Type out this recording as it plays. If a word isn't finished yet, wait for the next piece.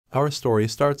Our story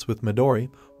starts with Midori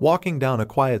walking down a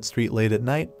quiet street late at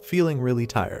night, feeling really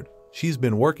tired. She's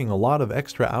been working a lot of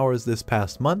extra hours this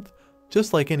past month,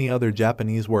 just like any other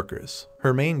Japanese workers.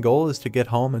 Her main goal is to get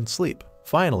home and sleep.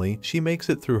 Finally, she makes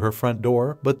it through her front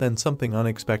door, but then something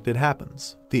unexpected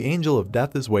happens. The angel of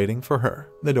death is waiting for her.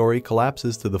 Midori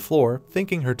collapses to the floor,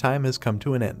 thinking her time has come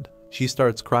to an end. She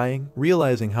starts crying,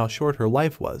 realizing how short her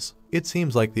life was. It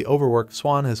seems like the overworked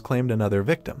swan has claimed another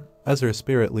victim. As her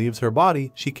spirit leaves her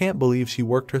body, she can't believe she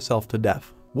worked herself to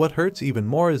death. What hurts even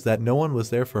more is that no one was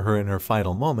there for her in her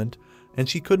final moment, and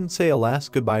she couldn't say a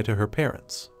last goodbye to her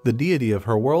parents. The deity of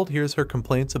her world hears her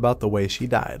complaints about the way she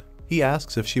died. He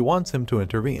asks if she wants him to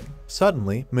intervene.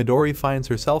 Suddenly, Midori finds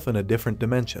herself in a different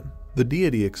dimension. The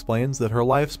deity explains that her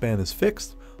lifespan is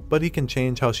fixed, but he can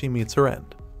change how she meets her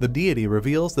end. The deity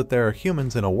reveals that there are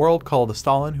humans in a world called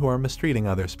Astalan who are mistreating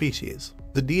other species.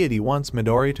 The deity wants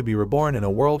Midori to be reborn in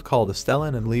a world called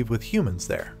Astalan and leave with humans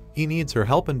there. He needs her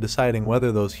help in deciding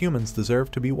whether those humans deserve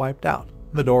to be wiped out.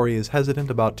 Midori is hesitant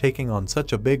about taking on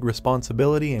such a big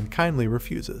responsibility and kindly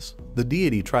refuses. The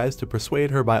deity tries to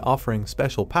persuade her by offering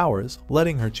special powers,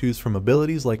 letting her choose from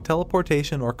abilities like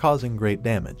teleportation or causing great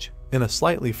damage. In a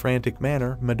slightly frantic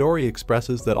manner, Midori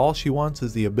expresses that all she wants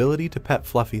is the ability to pet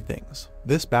fluffy things.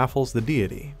 This baffles the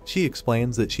deity. She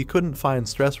explains that she couldn't find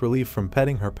stress relief from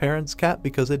petting her parents' cat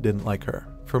because it didn't like her.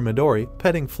 For Midori,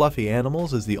 petting fluffy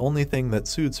animals is the only thing that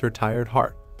soothes her tired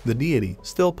heart. The deity,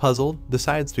 still puzzled,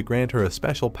 decides to grant her a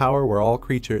special power where all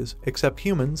creatures, except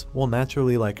humans, will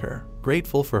naturally like her.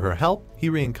 Grateful for her help, he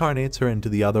reincarnates her into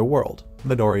the other world.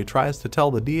 Midori tries to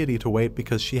tell the deity to wait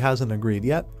because she hasn't agreed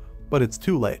yet, but it's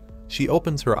too late. She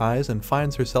opens her eyes and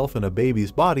finds herself in a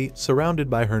baby's body, surrounded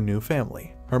by her new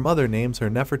family. Her mother names her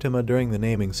Nefertima during the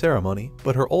naming ceremony,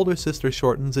 but her older sister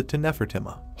shortens it to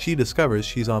Nefertima. She discovers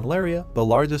she's on Laria, the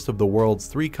largest of the world's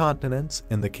 3 continents,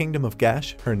 in the kingdom of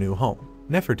Gash, her new home.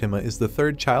 Nefertima is the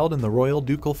 3rd child in the royal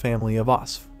ducal family of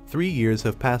Osf. 3 years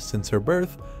have passed since her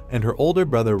birth, and her older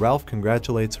brother Ralph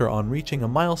congratulates her on reaching a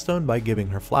milestone by giving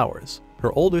her flowers.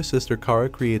 Her older sister Kara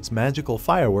creates magical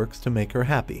fireworks to make her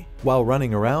happy. While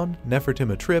running around,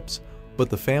 Nefertima trips, but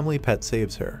the family pet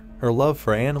saves her. Her love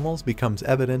for animals becomes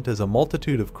evident as a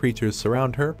multitude of creatures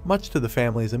surround her, much to the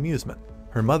family's amusement.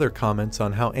 Her mother comments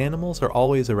on how animals are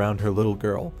always around her little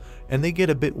girl, and they get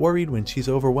a bit worried when she's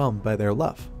overwhelmed by their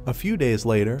love. A few days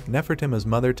later, Nefertima's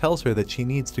mother tells her that she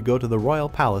needs to go to the royal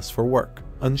palace for work.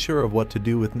 Unsure of what to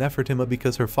do with Nefertima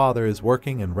because her father is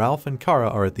working and Ralph and Kara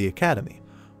are at the academy,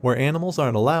 where animals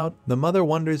aren't allowed, the mother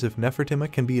wonders if Nefertima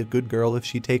can be a good girl if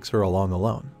she takes her along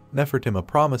alone. Nefertima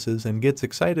promises and gets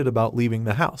excited about leaving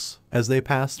the house. As they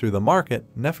pass through the market,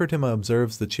 Nefertima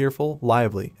observes the cheerful,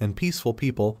 lively, and peaceful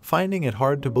people, finding it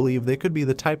hard to believe they could be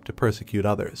the type to persecute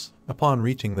others. Upon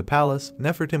reaching the palace,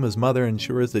 Nefertima's mother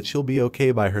ensures that she'll be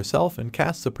okay by herself and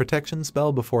casts a protection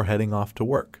spell before heading off to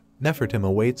work.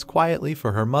 Nefertima waits quietly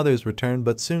for her mother's return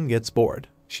but soon gets bored.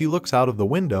 She looks out of the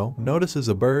window, notices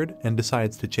a bird, and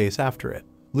decides to chase after it.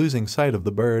 Losing sight of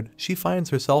the bird, she finds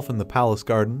herself in the palace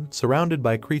garden, surrounded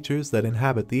by creatures that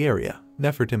inhabit the area.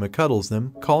 Nefertima cuddles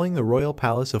them, calling the royal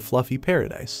palace a fluffy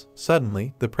paradise.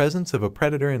 Suddenly, the presence of a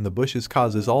predator in the bushes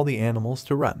causes all the animals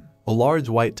to run. A large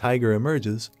white tiger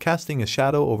emerges, casting a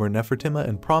shadow over Nefertima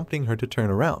and prompting her to turn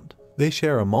around. They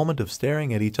share a moment of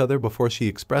staring at each other before she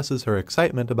expresses her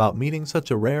excitement about meeting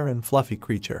such a rare and fluffy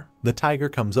creature. The tiger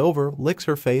comes over, licks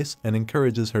her face, and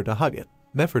encourages her to hug it.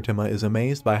 Nefertima is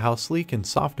amazed by how sleek and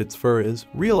soft its fur is,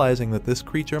 realizing that this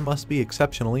creature must be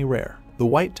exceptionally rare. The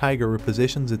white tiger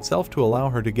repositions itself to allow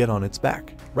her to get on its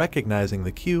back. Recognizing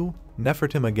the cue,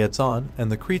 Nefertima gets on,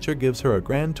 and the creature gives her a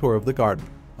grand tour of the garden.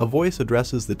 A voice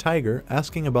addresses the tiger,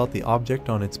 asking about the object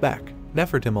on its back.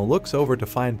 Nefertima looks over to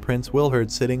find Prince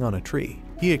Wilherd sitting on a tree.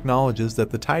 He acknowledges that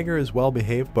the tiger is well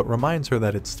behaved but reminds her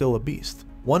that it's still a beast.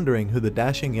 Wondering who the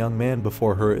dashing young man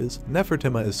before her is,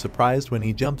 Nefertima is surprised when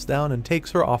he jumps down and takes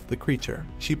her off the creature.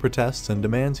 She protests and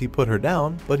demands he put her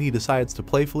down, but he decides to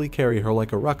playfully carry her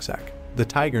like a rucksack. The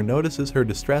tiger notices her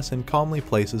distress and calmly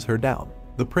places her down.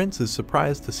 The prince is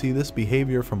surprised to see this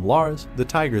behavior from Lars, the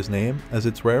tiger's name, as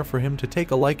it's rare for him to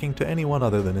take a liking to anyone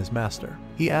other than his master.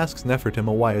 He asks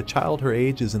Nefertima why a child her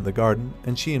age is in the garden,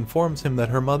 and she informs him that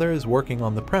her mother is working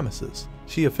on the premises.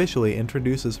 She officially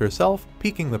introduces herself,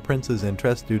 piquing the prince's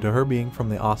interest due to her being from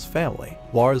the Os family.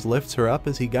 Lars lifts her up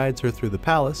as he guides her through the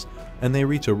palace, and they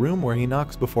reach a room where he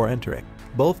knocks before entering.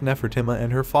 Both Nefertima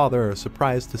and her father are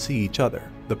surprised to see each other.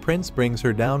 The prince brings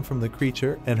her down from the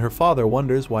creature, and her father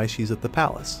wonders why she's at the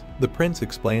palace. The prince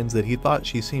explains that he thought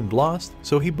she seemed lost,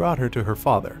 so he brought her to her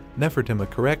father. Nefertima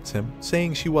corrects him,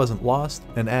 saying she wasn't lost,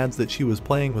 and adds that she was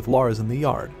playing with Lars in the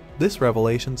yard. This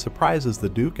revelation surprises the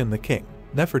Duke and the King.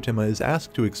 Nefertima is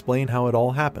asked to explain how it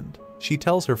all happened. She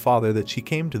tells her father that she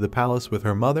came to the palace with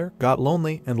her mother, got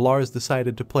lonely, and Lars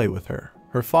decided to play with her.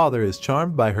 Her father is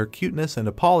charmed by her cuteness and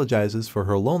apologizes for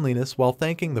her loneliness while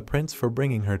thanking the prince for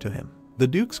bringing her to him. The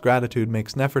Duke's gratitude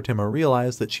makes Nefertima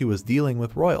realize that she was dealing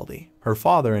with royalty. Her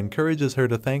father encourages her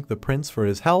to thank the prince for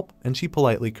his help, and she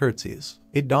politely curtsies.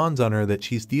 It dawns on her that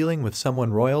she's dealing with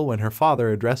someone royal when her father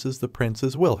addresses the prince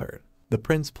as Wilherd. The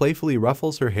prince playfully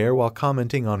ruffles her hair while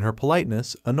commenting on her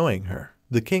politeness, annoying her.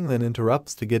 The king then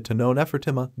interrupts to get to know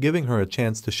Nefertima, giving her a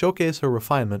chance to showcase her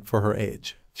refinement for her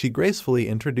age. She gracefully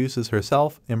introduces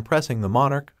herself, impressing the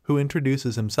monarch, who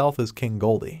introduces himself as King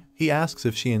Goldie. He asks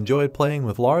if she enjoyed playing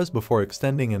with Lars before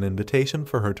extending an invitation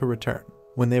for her to return.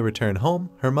 When they return home,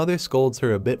 her mother scolds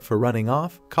her a bit for running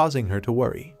off, causing her to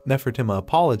worry. Nefertima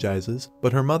apologizes,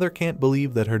 but her mother can't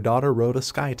believe that her daughter rode a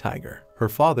sky tiger. Her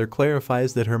father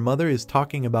clarifies that her mother is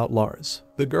talking about Lars.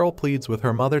 The girl pleads with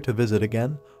her mother to visit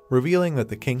again, revealing that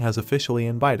the king has officially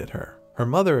invited her. Her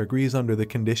mother agrees under the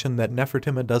condition that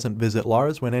Nefertima doesn't visit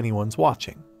Lars when anyone's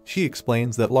watching. She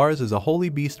explains that Lars is a holy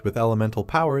beast with elemental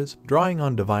powers, drawing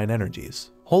on divine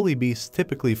energies. Holy beasts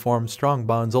typically form strong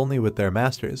bonds only with their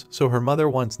masters, so her mother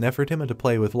wants Nefertima to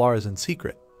play with Lars in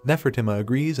secret. Nefertima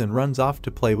agrees and runs off to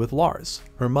play with Lars.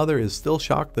 Her mother is still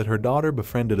shocked that her daughter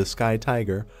befriended a sky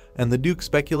tiger, and the Duke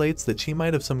speculates that she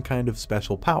might have some kind of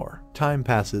special power. Time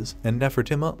passes, and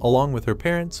Nefertima, along with her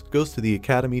parents, goes to the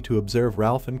academy to observe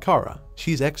Ralph and Kara.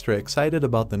 She's extra excited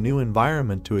about the new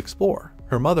environment to explore.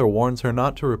 Her mother warns her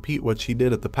not to repeat what she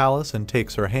did at the palace and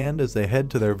takes her hand as they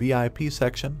head to their VIP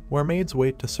section, where maids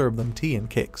wait to serve them tea and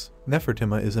cakes.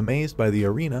 Nefertima is amazed by the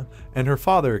arena, and her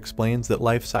father explains that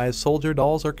life-size soldier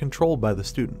dolls are controlled by the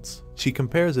students. She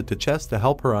compares it to chess to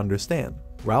help her understand.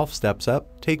 Ralph steps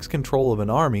up, takes control of an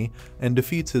army, and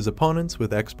defeats his opponents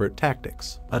with expert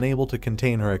tactics. Unable to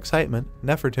contain her excitement,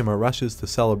 Nefertima rushes to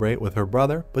celebrate with her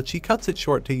brother, but she cuts it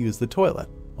short to use the toilet.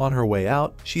 On her way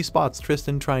out, she spots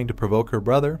Tristan trying to provoke her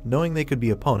brother, knowing they could be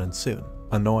opponents soon.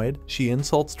 Annoyed, she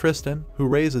insults Tristan, who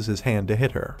raises his hand to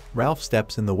hit her. Ralph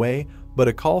steps in the way, but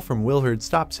a call from Wilherd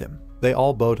stops him. They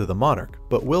all bow to the monarch,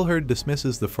 but Wilherd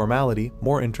dismisses the formality,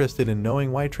 more interested in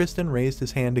knowing why Tristan raised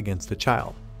his hand against a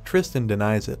child. Tristan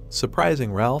denies it,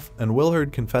 surprising Ralph, and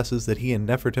Wilherd confesses that he and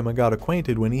Nefertima got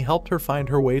acquainted when he helped her find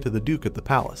her way to the Duke at the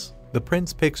palace. The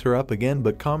prince picks her up again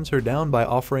but calms her down by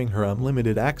offering her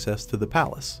unlimited access to the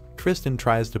palace. Tristan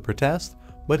tries to protest,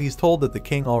 but he's told that the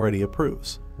king already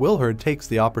approves. Wilherd takes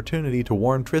the opportunity to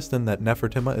warn Tristan that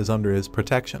Nefertima is under his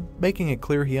protection, making it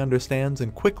clear he understands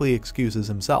and quickly excuses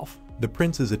himself. The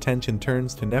prince's attention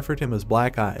turns to Nefertima's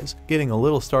black eyes, getting a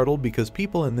little startled because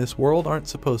people in this world aren't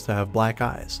supposed to have black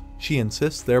eyes. She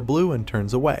insists they're blue and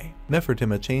turns away.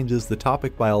 Nefertima changes the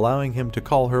topic by allowing him to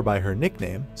call her by her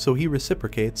nickname, so he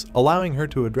reciprocates, allowing her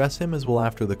to address him as well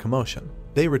after the commotion.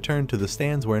 They return to the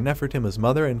stands where Nefertima's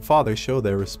mother and father show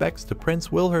their respects to Prince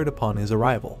Wilherd upon his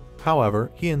arrival.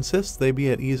 However, he insists they be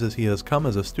at ease as he has come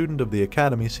as a student of the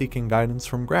academy seeking guidance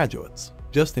from graduates.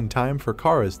 Just in time for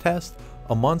Kara's test,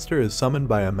 a monster is summoned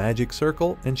by a magic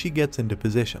circle and she gets into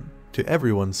position. To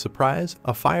everyone's surprise,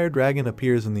 a fire dragon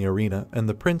appears in the arena and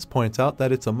the prince points out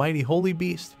that it's a mighty holy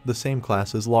beast, the same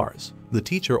class as Lars. The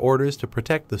teacher orders to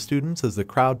protect the students as the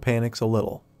crowd panics a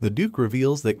little. The Duke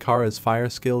reveals that Kara's fire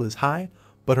skill is high,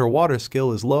 but her water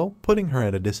skill is low, putting her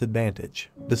at a disadvantage.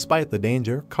 Despite the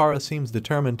danger, Kara seems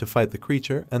determined to fight the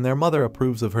creature, and their mother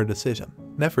approves of her decision.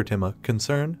 Nefertima,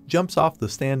 concerned, jumps off the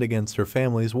stand against her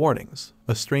family's warnings.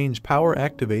 A strange power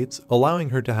activates, allowing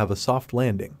her to have a soft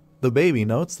landing. The baby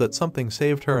notes that something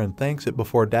saved her and thanks it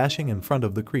before dashing in front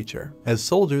of the creature. As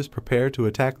soldiers prepare to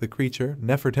attack the creature,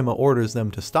 Nefertima orders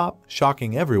them to stop,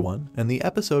 shocking everyone, and the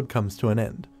episode comes to an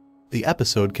end. The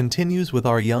episode continues with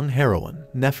our young heroine,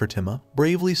 Nefertima,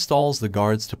 bravely stalls the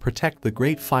guards to protect the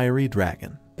great fiery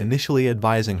dragon. Initially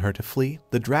advising her to flee,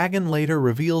 the dragon later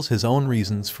reveals his own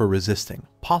reasons for resisting,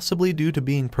 possibly due to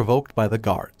being provoked by the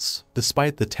guards.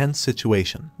 Despite the tense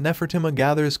situation, Nefertima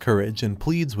gathers courage and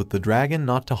pleads with the dragon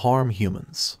not to harm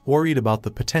humans. Worried about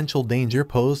the potential danger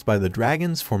posed by the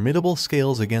dragon's formidable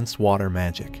scales against water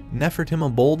magic,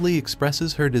 Nefertima boldly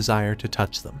expresses her desire to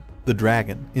touch them. The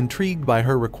dragon, intrigued by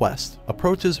her request,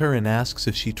 approaches her and asks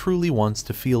if she truly wants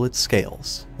to feel its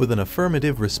scales. With an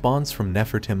affirmative response from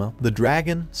Nefertima, the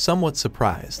dragon, somewhat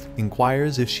surprised,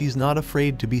 inquires if she's not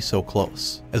afraid to be so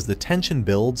close. As the tension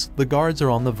builds, the guards are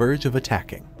on the verge of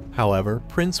attacking. However,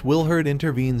 Prince Wilherd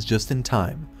intervenes just in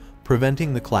time,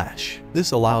 preventing the clash.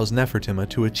 This allows Nefertima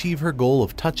to achieve her goal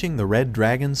of touching the red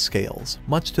dragon's scales,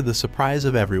 much to the surprise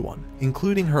of everyone,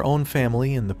 including her own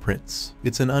family and the prince.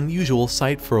 It's an unusual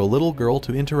sight for a little girl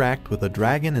to interact with a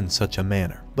dragon in such a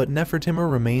manner, but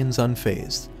Nefertima remains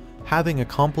unfazed, having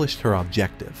accomplished her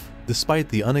objective. Despite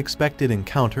the unexpected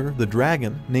encounter, the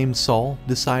dragon, named Sol,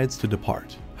 decides to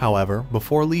depart. However,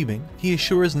 before leaving, he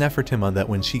assures Nefertima that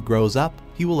when she grows up,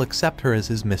 he will accept her as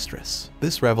his mistress.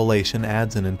 This revelation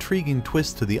adds an intriguing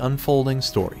twist to the unfolding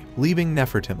story, leaving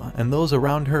Nefertima and those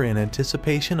around her in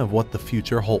anticipation of what the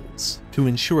future holds. To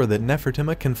ensure that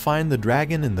Nefertima can find the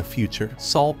dragon in the future,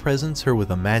 Sol presents her with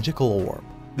a magical orb.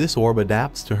 This orb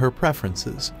adapts to her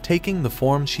preferences, taking the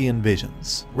form she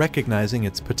envisions. Recognizing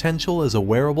its potential as a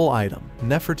wearable item,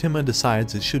 Nefertima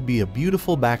decides it should be a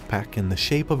beautiful backpack in the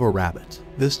shape of a rabbit.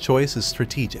 This choice is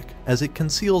strategic, as it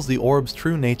conceals the orb's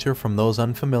true nature from those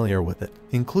unfamiliar with it,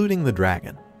 including the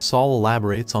dragon. Sol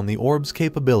elaborates on the orb's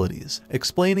capabilities,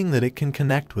 explaining that it can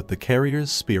connect with the carrier's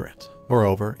spirit.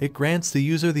 Moreover, it grants the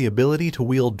user the ability to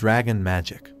wield dragon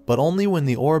magic, but only when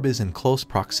the orb is in close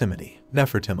proximity.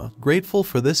 Nefertima, grateful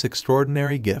for this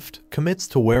extraordinary gift, commits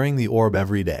to wearing the orb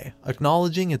every day,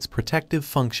 acknowledging its protective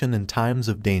function in times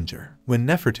of danger. When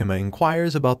Nefertima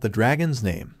inquires about the dragon's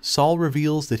name, Sol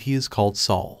reveals that he is called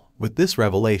Sol. With this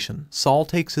revelation, Sol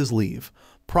takes his leave,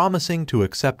 promising to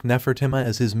accept Nefertima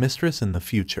as his mistress in the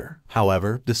future.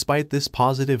 However, despite this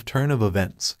positive turn of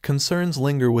events, concerns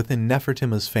linger within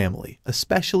Nefertima's family,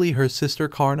 especially her sister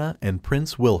Karna and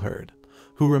Prince Wilherd,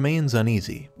 who remains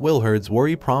uneasy. Wilherd's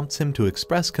worry prompts him to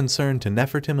express concern to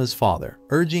Nefertima's father,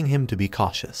 urging him to be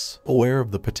cautious. Aware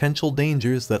of the potential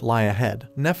dangers that lie ahead,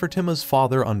 Nefertima's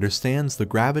father understands the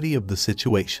gravity of the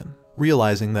situation.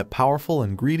 Realizing that powerful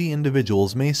and greedy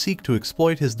individuals may seek to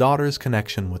exploit his daughter's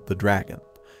connection with the dragon,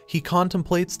 he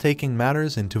contemplates taking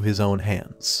matters into his own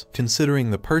hands.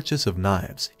 Considering the purchase of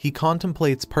knives, he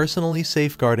contemplates personally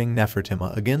safeguarding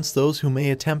Nefertima against those who may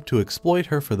attempt to exploit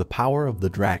her for the power of the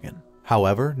dragon.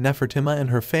 However, Nefertima and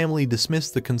her family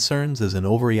dismiss the concerns as an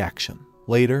overreaction.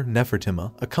 Later,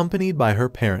 Nefertima, accompanied by her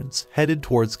parents, headed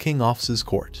towards King Off's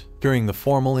court. During the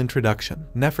formal introduction,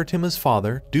 Nefertima's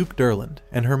father, Duke Durland,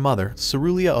 and her mother,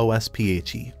 Cerulia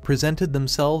Osphe, presented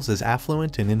themselves as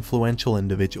affluent and influential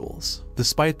individuals.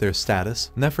 Despite their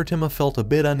status, Nefertima felt a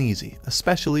bit uneasy,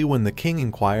 especially when the king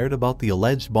inquired about the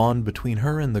alleged bond between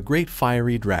her and the great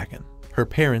fiery dragon. Her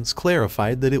parents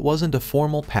clarified that it wasn't a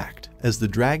formal pact, as the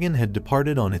dragon had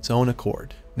departed on its own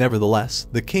accord. Nevertheless,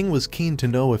 the king was keen to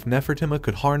know if Nefertima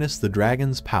could harness the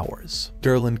dragon's powers.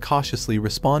 Durland cautiously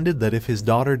responded that if his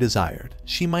daughter desired,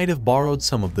 she might have borrowed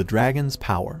some of the dragon's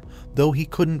power, though he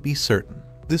couldn't be certain.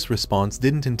 This response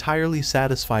didn't entirely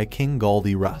satisfy King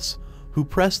Galdi Russ, who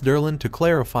pressed Durland to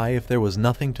clarify if there was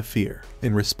nothing to fear.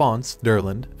 In response,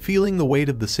 Durland, feeling the weight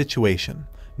of the situation,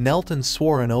 knelt and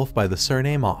swore an oath by the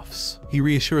surname Offs. He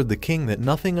reassured the king that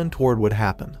nothing untoward would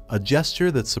happen, a gesture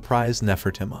that surprised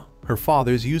Nefertima. Her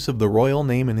father's use of the royal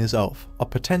name in his oath, a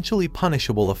potentially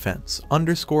punishable offense,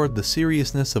 underscored the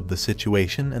seriousness of the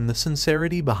situation and the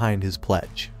sincerity behind his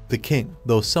pledge. The king,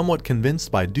 though somewhat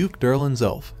convinced by Duke Durland's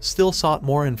oath, still sought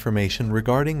more information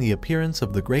regarding the appearance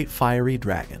of the great fiery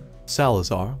dragon.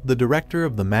 Salazar, the director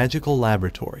of the magical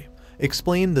laboratory,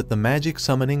 explained that the magic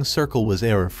summoning circle was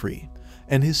error-free,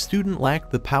 and his student lacked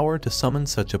the power to summon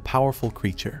such a powerful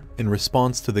creature. In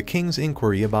response to the king's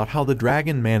inquiry about how the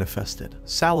dragon manifested,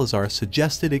 Salazar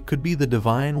suggested it could be the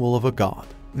divine will of a god.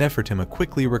 Nefertima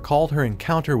quickly recalled her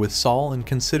encounter with Sol and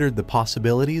considered the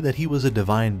possibility that he was a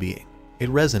divine being. It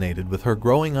resonated with her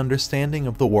growing understanding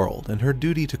of the world and her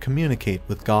duty to communicate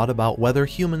with God about whether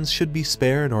humans should be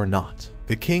spared or not.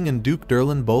 The king and Duke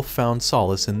Durland both found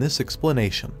solace in this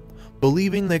explanation,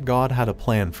 believing that God had a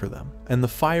plan for them, and the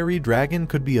fiery dragon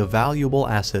could be a valuable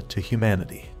asset to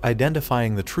humanity.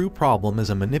 Identifying the true problem as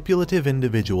a manipulative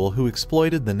individual who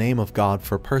exploited the name of God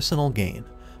for personal gain,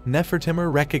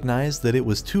 Nefertima recognized that it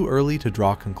was too early to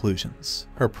draw conclusions.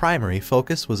 Her primary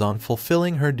focus was on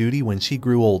fulfilling her duty when she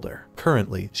grew older.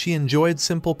 Currently, she enjoyed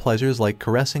simple pleasures like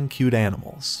caressing cute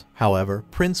animals. However,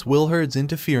 Prince Wilherd's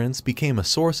interference became a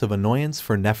source of annoyance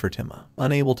for Nefertima.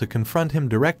 Unable to confront him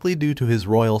directly due to his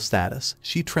royal status,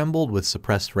 she trembled with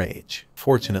suppressed rage.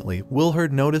 Fortunately,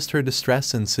 Wilherd noticed her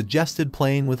distress and suggested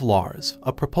playing with Lars,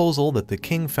 a proposal that the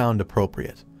king found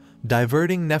appropriate,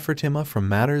 diverting Nefertima from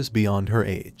matters beyond her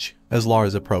age. As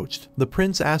Lars approached, the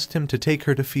prince asked him to take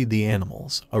her to feed the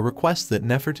animals, a request that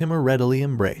Nefertima readily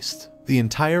embraced. The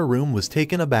entire room was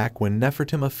taken aback when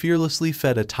Nefertima fearlessly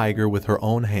fed a tiger with her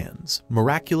own hands,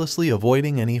 miraculously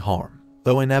avoiding any harm.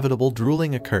 Though inevitable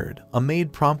drooling occurred, a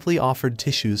maid promptly offered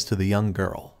tissues to the young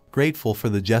girl. Grateful for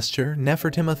the gesture,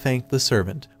 Nefertima thanked the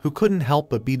servant, who couldn't help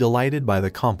but be delighted by the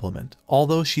compliment,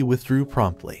 although she withdrew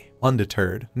promptly.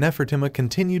 Undeterred, Nefertima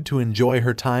continued to enjoy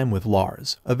her time with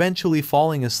Lars, eventually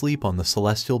falling asleep on the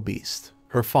celestial beast.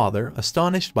 Her father,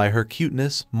 astonished by her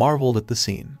cuteness, marveled at the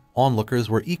scene. Onlookers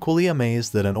were equally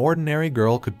amazed that an ordinary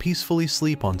girl could peacefully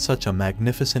sleep on such a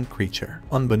magnificent creature.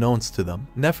 Unbeknownst to them,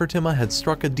 Nefertima had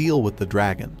struck a deal with the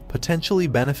dragon, potentially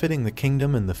benefiting the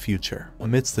kingdom in the future.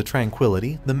 Amidst the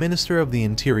tranquility, the Minister of the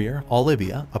Interior,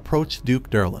 Olivia, approached Duke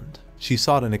Durland. She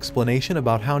sought an explanation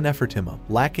about how Nefertima,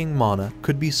 lacking mana,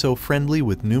 could be so friendly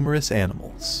with numerous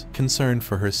animals. Concerned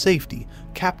for her safety,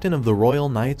 Captain of the Royal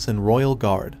Knights and Royal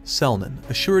Guard, Selnan,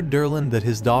 assured Durland that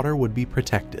his daughter would be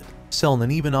protected.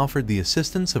 Selnan even offered the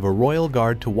assistance of a royal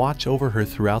guard to watch over her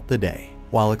throughout the day.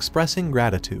 While expressing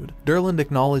gratitude, Durland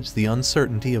acknowledged the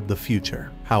uncertainty of the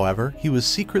future. However, he was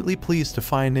secretly pleased to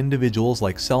find individuals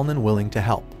like Selnan willing to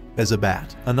help. As a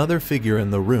bat, another figure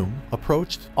in the room,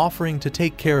 approached, offering to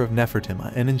take care of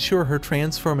Nefertima and ensure her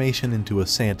transformation into a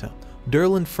Santa.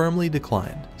 Durland firmly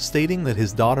declined, stating that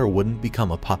his daughter wouldn't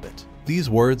become a puppet. These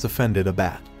words offended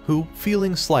Abat, who,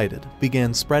 feeling slighted,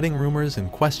 began spreading rumors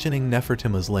and questioning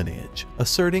Nefertima's lineage,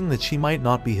 asserting that she might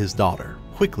not be his daughter.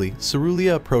 Quickly,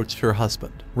 Cerulia approached her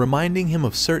husband, reminding him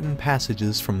of certain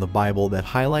passages from the Bible that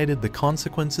highlighted the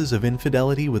consequences of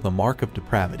infidelity with a mark of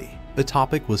depravity. The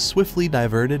topic was swiftly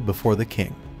diverted before the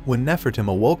king. When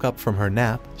Nefertima woke up from her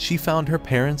nap, she found her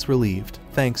parents relieved,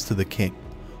 thanks to the king,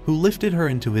 who lifted her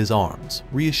into his arms,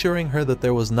 reassuring her that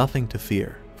there was nothing to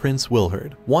fear. Prince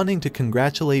Wilherd, wanting to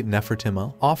congratulate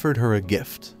Nefertima, offered her a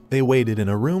gift. They waited in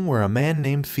a room where a man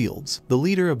named Fields, the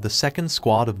leader of the second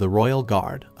squad of the Royal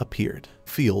Guard, appeared.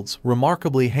 Fields,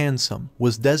 remarkably handsome,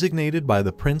 was designated by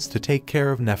the prince to take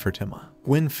care of Nefertima.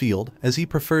 Winfield, as he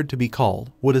preferred to be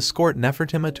called, would escort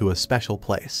Nefertima to a special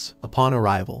place. Upon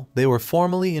arrival, they were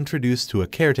formally introduced to a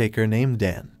caretaker named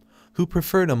Dan, who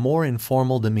preferred a more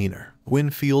informal demeanor.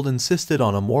 Winfield insisted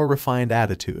on a more refined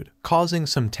attitude, causing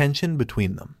some tension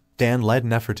between them. Dan led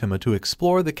Nefertima to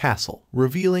explore the castle,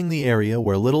 revealing the area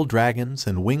where little dragons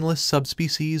and wingless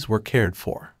subspecies were cared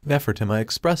for. Nefertima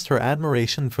expressed her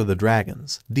admiration for the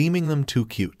dragons, deeming them too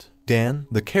cute. Dan,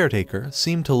 the caretaker,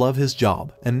 seemed to love his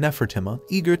job, and Nefertima,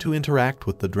 eager to interact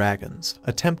with the dragons,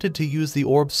 attempted to use the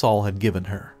orb Saul had given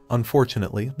her.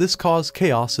 Unfortunately, this caused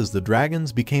chaos as the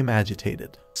dragons became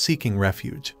agitated. Seeking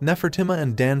refuge, Nefertima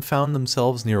and Dan found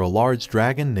themselves near a large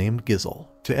dragon named Gizel.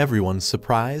 To everyone's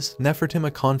surprise,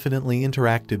 Nefertima confidently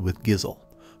interacted with Gizel,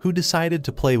 who decided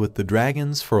to play with the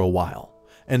dragons for a while,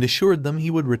 and assured them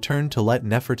he would return to let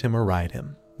Nefertima ride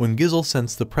him. When Gizel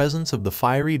sensed the presence of the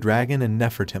fiery dragon and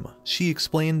Nefertima, she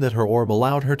explained that her orb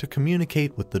allowed her to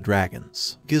communicate with the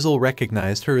dragons. Gizel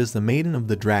recognized her as the Maiden of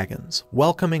the Dragons,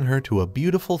 welcoming her to a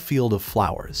beautiful field of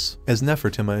flowers. As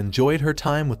Nefertima enjoyed her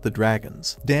time with the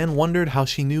dragons, Dan wondered how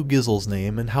she knew Gizel's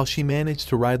name and how she managed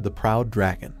to ride the proud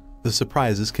dragon. The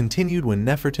surprises continued when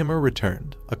Nefertima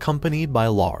returned, accompanied by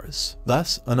Lars.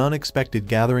 Thus, an unexpected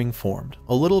gathering formed,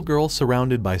 a little girl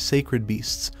surrounded by sacred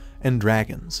beasts and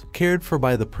dragons, cared for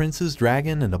by the prince's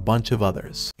dragon and a bunch of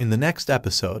others. In the next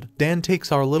episode, Dan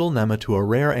takes our little Néma to a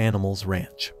rare animals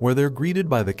ranch, where they're greeted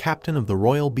by the captain of the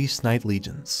Royal Beast Knight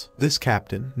Legions. This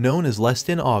captain, known as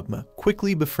Lestin Ogma,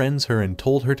 quickly befriends her and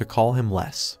told her to call him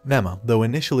Les. Néma, though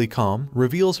initially calm,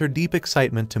 reveals her deep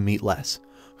excitement to meet Les,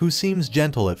 who seems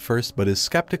gentle at first but is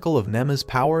skeptical of Néma's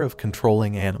power of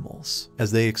controlling animals.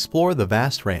 As they explore the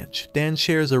vast ranch, Dan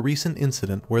shares a recent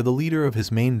incident where the leader of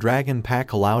his main dragon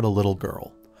pack allowed a little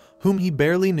girl, whom he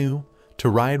barely knew, to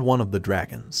ride one of the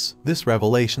dragons. This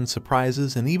revelation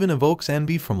surprises and even evokes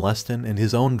envy from Lestin and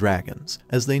his own dragons,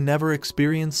 as they never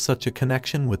experienced such a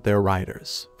connection with their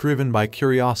riders. Driven by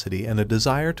curiosity and a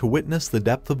desire to witness the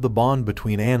depth of the bond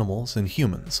between animals and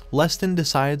humans, Lestin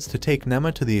decides to take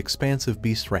Néma to the expansive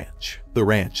Beast Ranch. The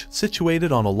ranch,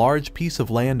 situated on a large piece of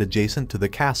land adjacent to the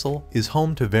castle, is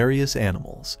home to various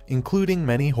animals, including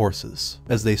many horses.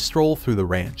 As they stroll through the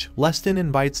ranch, Lestin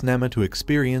invites Néma to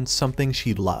experience something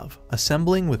she'd love,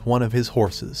 assembling with one of his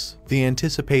horses. The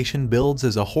anticipation builds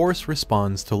as a horse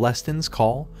responds to Lestin's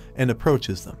call and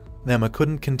approaches them. Néma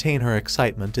couldn't contain her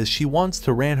excitement as she wants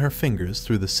to ran her fingers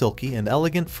through the silky and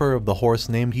elegant fur of the horse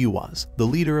named Yuaz, the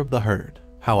leader of the herd.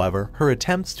 However, her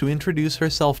attempts to introduce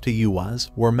herself to Yuaz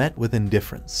were met with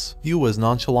indifference. Yuaz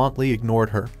nonchalantly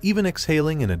ignored her, even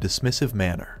exhaling in a dismissive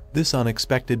manner. This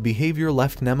unexpected behavior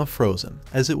left Néma frozen,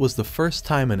 as it was the first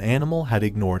time an animal had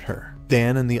ignored her.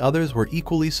 Dan and the others were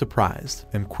equally surprised,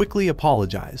 and quickly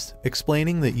apologized,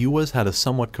 explaining that Yuaz had a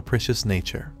somewhat capricious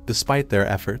nature. Despite their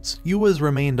efforts, Yuaz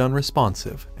remained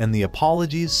unresponsive, and the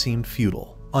apologies seemed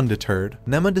futile. Undeterred,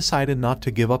 Néma decided not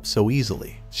to give up so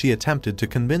easily. She attempted to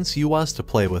convince Yuaz to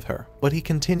play with her, but he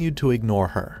continued to ignore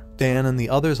her. Dan and the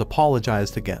others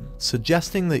apologized again,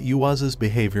 suggesting that Yuaz's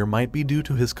behavior might be due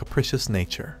to his capricious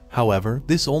nature. However,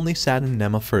 this only saddened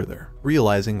Néma further.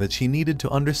 Realizing that she needed to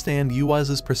understand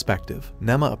Yuaz's perspective,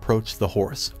 Néma approached the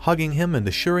horse, hugging him and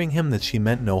assuring him that she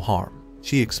meant no harm.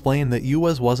 She explained that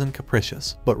Yuaz wasn't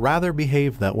capricious, but rather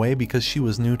behaved that way because she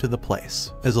was new to the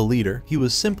place. As a leader, he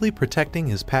was simply protecting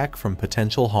his pack from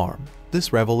potential harm.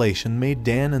 This revelation made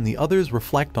Dan and the others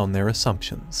reflect on their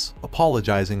assumptions.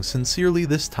 Apologizing sincerely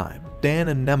this time, Dan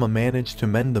and Néma managed to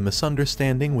mend the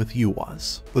misunderstanding with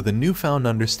Yuaz. With a newfound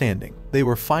understanding, they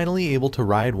were finally able to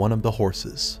ride one of the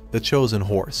horses. The chosen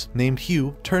horse, named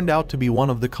Hugh, turned out to be one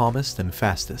of the calmest and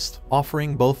fastest,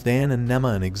 offering both Dan and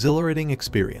Néma an exhilarating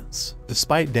experience.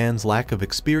 Despite Dan's lack of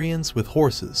experience with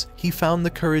horses, he found the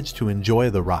courage to enjoy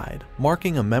the ride,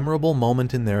 marking a memorable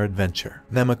moment in their adventure.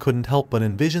 Néma couldn't help but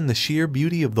envision the sheer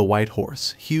beauty of the white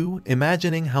horse, Hugh,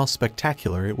 imagining how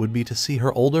spectacular it would be to see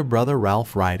her older brother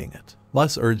Ralph riding it.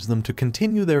 Les urged them to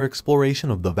continue their exploration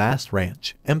of the vast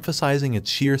ranch, emphasizing its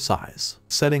sheer size.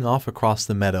 Setting off across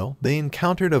the meadow, they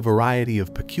encountered a variety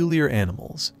of peculiar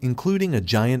animals, including a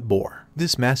giant boar.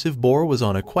 This massive boar was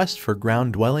on a quest for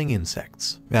ground-dwelling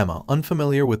insects. Néma,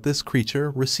 unfamiliar with this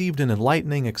creature, received an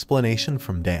enlightening explanation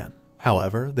from Dan.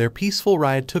 However, their peaceful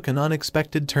ride took an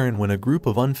unexpected turn when a group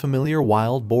of unfamiliar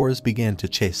wild boars began to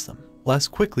chase them. Les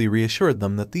quickly reassured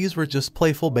them that these were just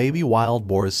playful baby wild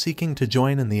boars seeking to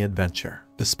join in the adventure.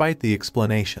 Despite the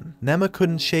explanation, Néma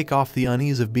couldn't shake off the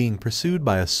unease of being pursued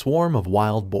by a swarm of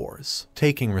wild boars.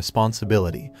 Taking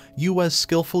responsibility, Yuaz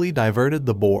skillfully diverted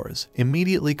the boars,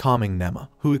 immediately calming Néma,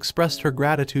 who expressed her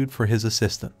gratitude for his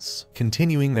assistance.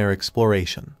 Continuing their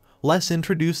exploration, Les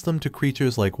introduced them to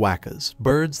creatures like wakas,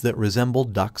 birds that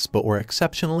resembled ducks but were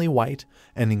exceptionally white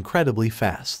and incredibly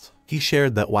fast. He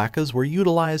shared that wakas were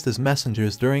utilized as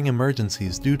messengers during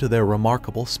emergencies due to their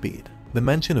remarkable speed. The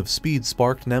mention of speed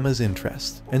sparked Néma's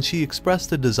interest, and she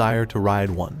expressed a desire to ride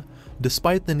one,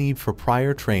 despite the need for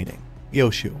prior training.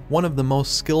 Yoshu, one of the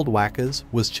most skilled wakas,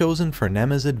 was chosen for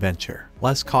Néma's adventure.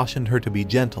 Les cautioned her to be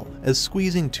gentle, as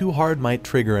squeezing too hard might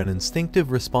trigger an instinctive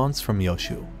response from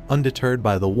Yoshu. Undeterred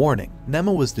by the warning,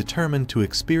 Néma was determined to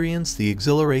experience the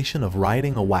exhilaration of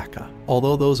riding a waka.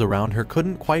 Although those around her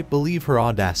couldn't quite believe her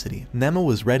audacity, Néma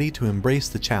was ready to embrace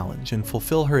the challenge and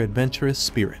fulfill her adventurous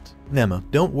spirit. Néma,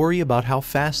 don't worry about how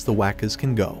fast the wakas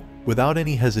can go. Without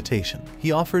any hesitation,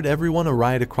 he offered everyone a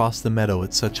ride across the meadow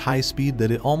at such high speed that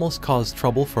it almost caused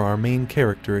trouble for our main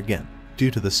character again.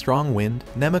 Due to the strong wind,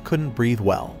 Néma couldn't breathe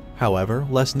well. However,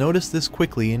 Les noticed this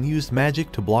quickly and used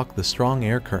magic to block the strong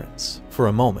air currents. For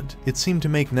a moment, it seemed to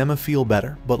make Néma feel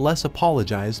better, but Les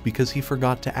apologized because he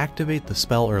forgot to activate the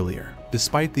spell earlier.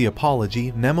 Despite the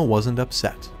apology, Néma wasn't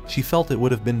upset. She felt it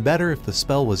would have been better if the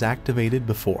spell was activated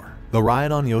before. The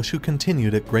ride on Yoshu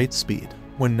continued at great speed.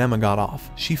 When Néma got off,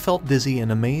 she felt dizzy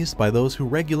and amazed by those who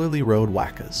regularly rode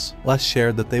wakas. Les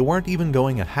shared that they weren't even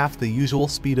going at half the usual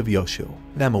speed of Yoshu.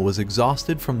 Néma was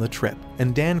exhausted from the trip,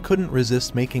 and Dan couldn't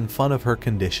resist making fun of her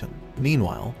condition.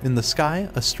 Meanwhile, in the sky,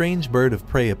 a strange bird of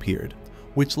prey appeared,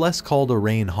 which Les called a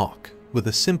rain hawk. With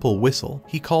a simple whistle,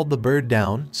 he called the bird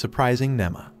down, surprising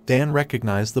Néma. Dan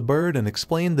recognized the bird and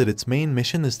explained that its main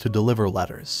mission is to deliver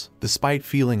letters. Despite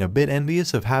feeling a bit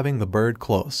envious of having the bird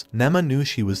close, Néma knew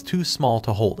she was too small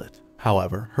to hold it.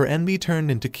 However, her envy turned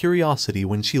into curiosity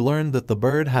when she learned that the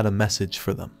bird had a message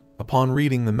for them. Upon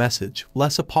reading the message,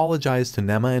 Les apologized to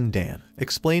Néma and Dan,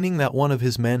 explaining that one of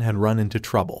his men had run into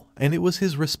trouble, and it was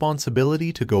his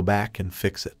responsibility to go back and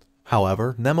fix it.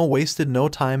 However, Néma wasted no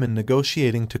time in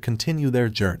negotiating to continue their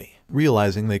journey.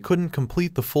 Realizing they couldn't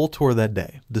complete the full tour that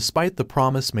day, despite the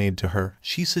promise made to her,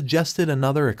 she suggested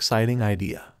another exciting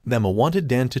idea. Néma wanted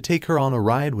Dan to take her on a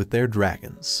ride with their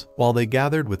dragons. While they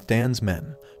gathered with Dan's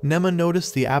men, Néma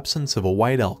noticed the absence of a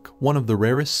white elk, one of the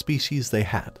rarest species they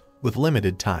had. With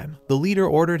limited time, the leader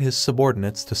ordered his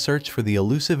subordinates to search for the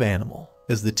elusive animal.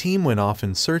 As the team went off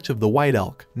in search of the white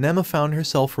elk, Néma found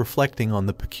herself reflecting on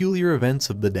the peculiar events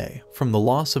of the day, from the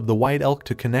loss of the white elk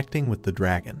to connecting with the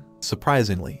dragon.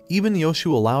 Surprisingly, even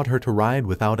Yoshu allowed her to ride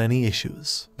without any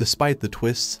issues. Despite the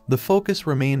twists, the focus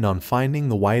remained on finding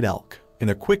the white elk. In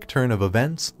a quick turn of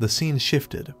events, the scene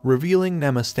shifted, revealing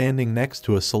Néma standing next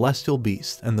to a celestial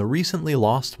beast and the recently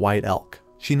lost white elk.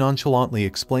 She nonchalantly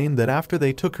explained that after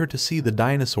they took her to see the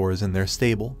dinosaurs in their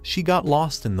stable, she got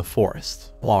lost in the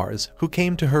forest. Lars, who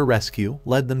came to her rescue,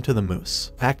 led them to the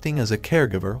moose. Acting as a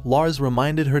caregiver, Lars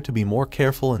reminded her to be more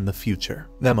careful in the future.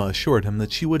 Néma assured him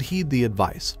that she would heed the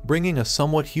advice, bringing a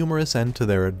somewhat humorous end to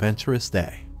their adventurous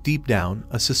day. Deep down,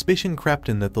 a suspicion crept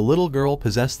in that the little girl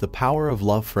possessed the power of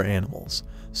love for animals,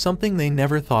 something they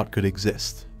never thought could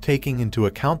exist. Taking into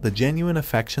account the genuine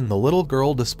affection the little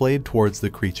girl displayed towards the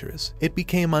creatures, it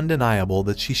became undeniable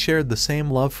that she shared the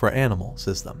same love for animals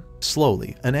as them.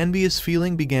 Slowly, an envious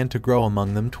feeling began to grow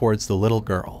among them towards the little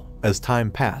girl. As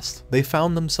time passed, they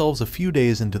found themselves a few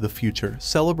days into the future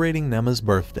celebrating Néma's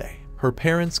birthday. Her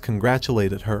parents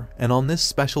congratulated her, and on this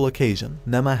special occasion,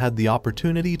 Néma had the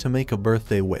opportunity to make a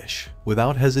birthday wish.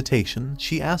 Without hesitation,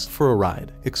 she asked for a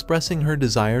ride, expressing her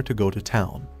desire to go to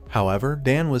town. However,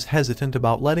 Dan was hesitant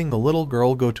about letting the little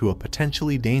girl go to a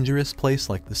potentially dangerous place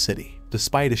like the city.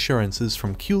 Despite assurances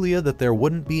from Kulia that there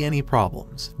wouldn't be any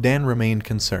problems, Dan remained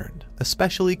concerned,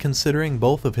 especially considering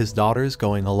both of his daughters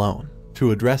going alone.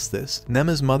 To address this,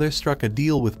 Néma's mother struck a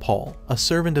deal with Paul, a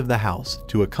servant of the house,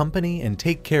 to accompany and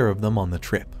take care of them on the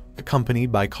trip.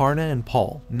 Accompanied by Karna and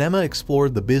Paul, Néma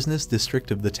explored the business district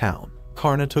of the town.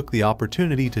 Karna took the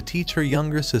opportunity to teach her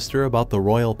younger sister about the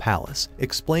royal palace,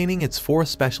 explaining its 4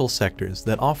 special sectors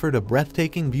that offered a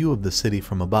breathtaking view of the city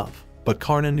from above. But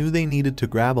Karna knew they needed to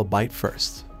grab a bite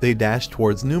first. They dashed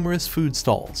towards numerous food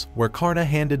stalls, where Karna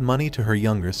handed money to her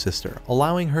younger sister,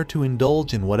 allowing her to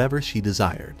indulge in whatever she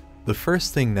desired. The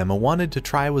first thing Néma wanted to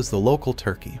try was the local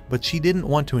turkey, but she didn't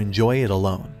want to enjoy it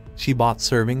alone. She bought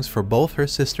servings for both her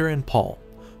sister and Paul,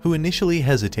 who initially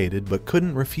hesitated but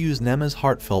couldn't refuse Néma's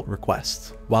heartfelt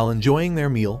requests. While enjoying their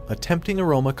meal, a tempting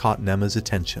aroma caught Néma's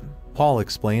attention. Paul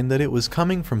explained that it was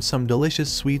coming from some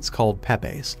delicious sweets called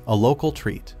pepes, a local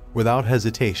treat. Without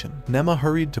hesitation, Néma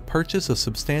hurried to purchase a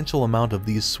substantial amount of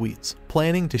these sweets,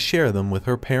 planning to share them with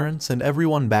her parents and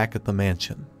everyone back at the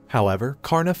mansion. However,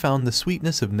 Karna found the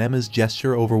sweetness of Néma's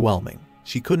gesture overwhelming.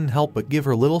 She couldn't help but give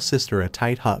her little sister a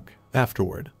tight hug.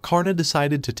 Afterward, Karna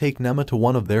decided to take Néma to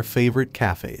one of their favorite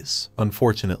cafes.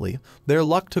 Unfortunately, their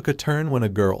luck took a turn when a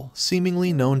girl,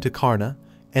 seemingly known to Karna,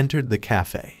 entered the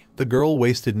cafe. The girl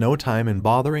wasted no time in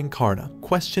bothering Karna,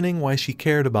 questioning why she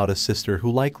cared about a sister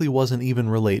who likely wasn't even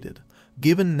related,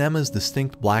 given Néma's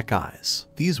distinct black eyes.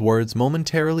 These words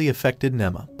momentarily affected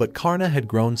Néma, but Karna had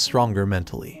grown stronger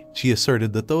mentally. She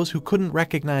asserted that those who couldn't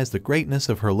recognize the greatness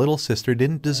of her little sister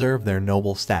didn't deserve their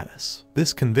noble status.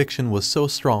 This conviction was so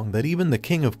strong that even the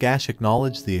king of Gash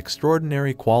acknowledged the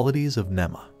extraordinary qualities of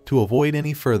Néma. To avoid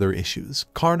any further issues,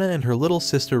 Karna and her little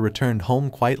sister returned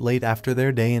home quite late after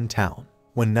their day in town.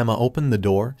 When Néma opened the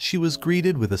door, she was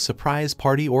greeted with a surprise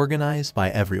party organized by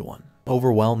everyone.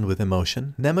 Overwhelmed with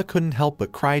emotion, Néma couldn't help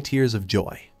but cry tears of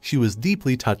joy. She was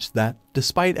deeply touched that,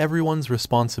 despite everyone's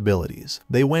responsibilities,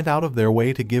 they went out of their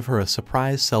way to give her a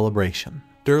surprise celebration.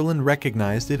 Durland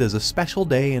recognized it as a special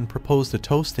day and proposed a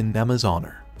toast in Néma's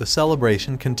honor. The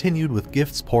celebration continued with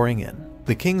gifts pouring in.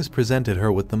 The kings presented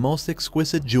her with the most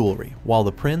exquisite jewelry, while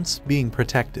the prince, being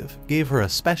protective, gave her a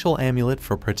special amulet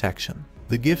for protection.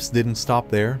 The gifts didn't stop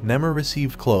there. Néma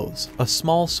received clothes, a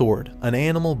small sword, an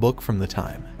animal book from the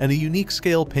time, and a unique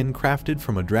scale pin crafted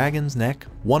from a dragon's neck,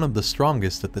 one of the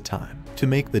strongest at the time. To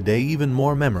make the day even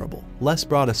more memorable, Les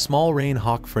brought a small rain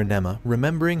hawk for Néma,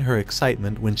 remembering her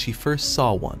excitement when she first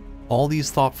saw one. All these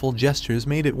thoughtful gestures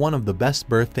made it one of the best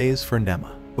birthdays for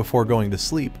Néma. Before going to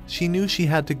sleep, she knew she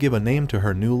had to give a name to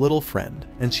her new little friend,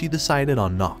 and she decided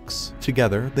on Nox.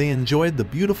 Together, they enjoyed the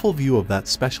beautiful view of that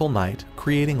special night,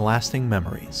 creating lasting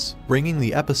memories, bringing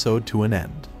the episode to an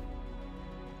end.